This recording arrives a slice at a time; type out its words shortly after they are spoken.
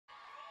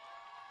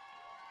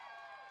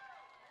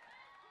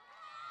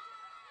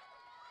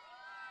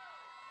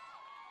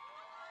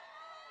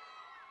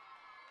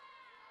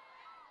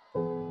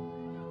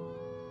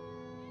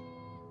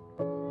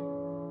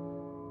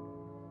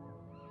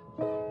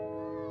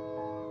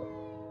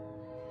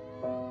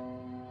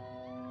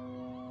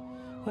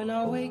When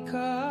I wake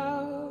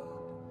up,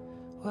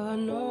 well, I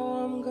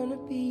know I'm gonna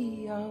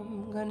be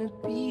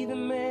the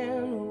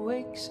man who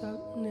wakes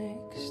up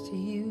next to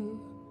you.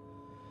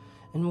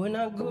 And when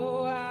I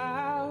go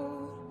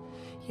out,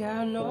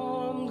 yeah, I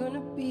know I'm gonna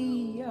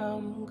be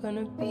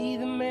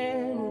the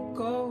man who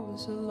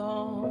goes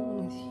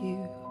along with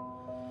you.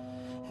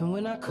 And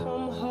when I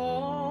come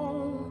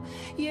home,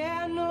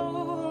 yeah, I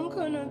know I'm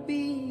gonna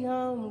be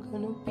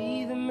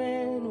the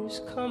man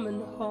who's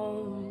coming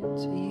home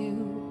to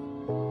you.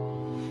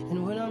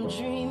 And when I'm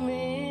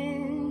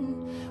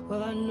dreaming,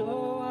 well, I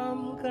know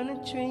I'm gonna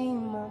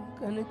dream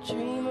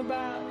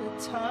about the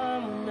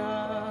time when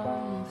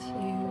I'm with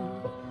you.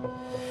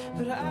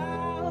 But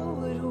I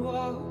would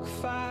walk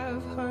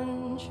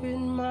 500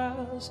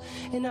 miles,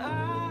 and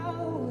I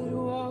would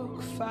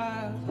walk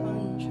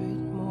 500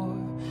 more,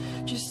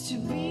 just to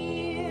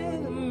be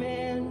the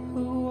man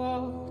who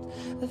walked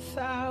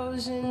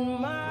 1,000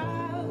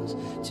 miles,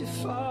 to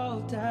fall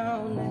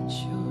down at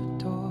your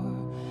door.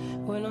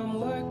 When I'm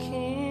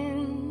working,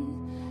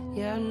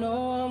 yeah, I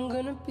know I'm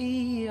gonna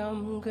be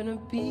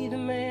the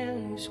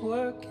man who's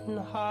working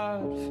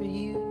hard for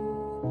you.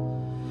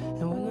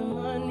 And when the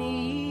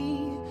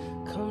money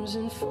comes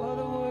in for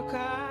the work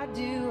I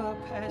do, I'll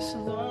pass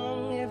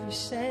along every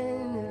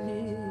cent of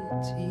it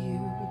to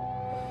you.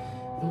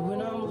 And when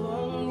I'm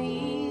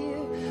lonely,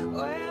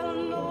 well, I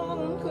know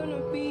I'm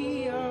gonna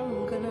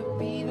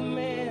be the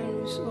man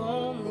who's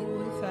lonely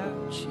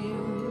without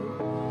you.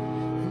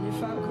 And if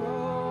I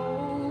grow,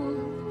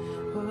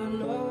 well, I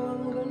know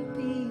I'm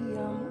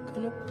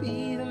gonna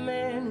be the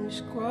man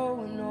who's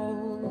growing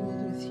old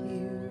with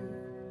you.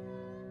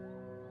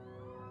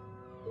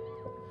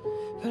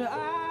 But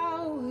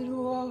I would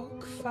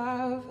walk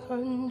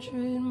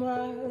 500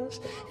 miles,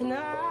 and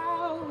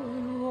I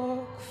would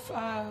walk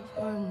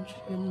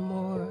 500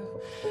 more,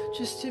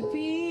 just to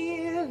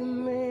be the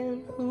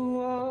man who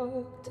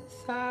walked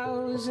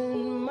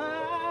 1,000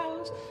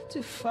 miles,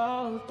 to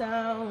fall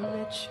down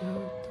at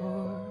your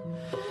door.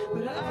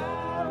 But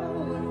I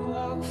would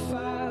walk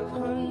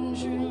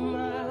 500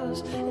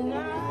 miles, and I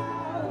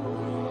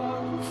would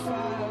walk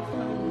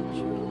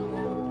 500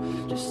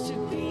 more, just to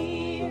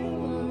be the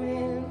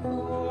man who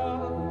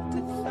walked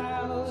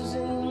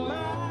 1,000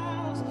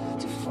 miles,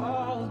 to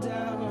fall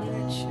down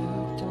at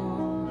your door.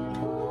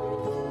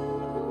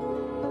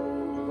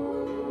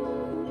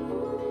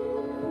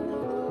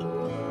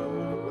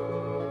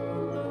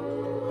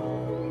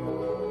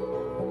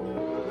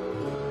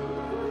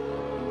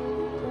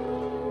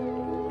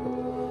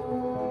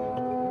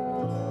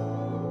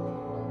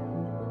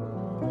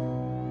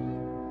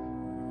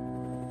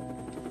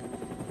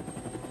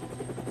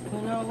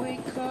 When I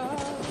wake up,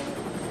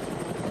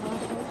 I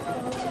hope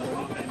I'll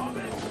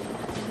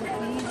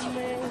these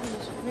men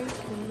is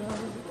waking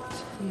up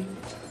to you.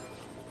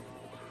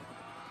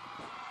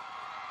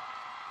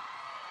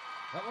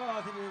 That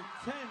was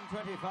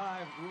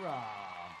 10:25 Oorah.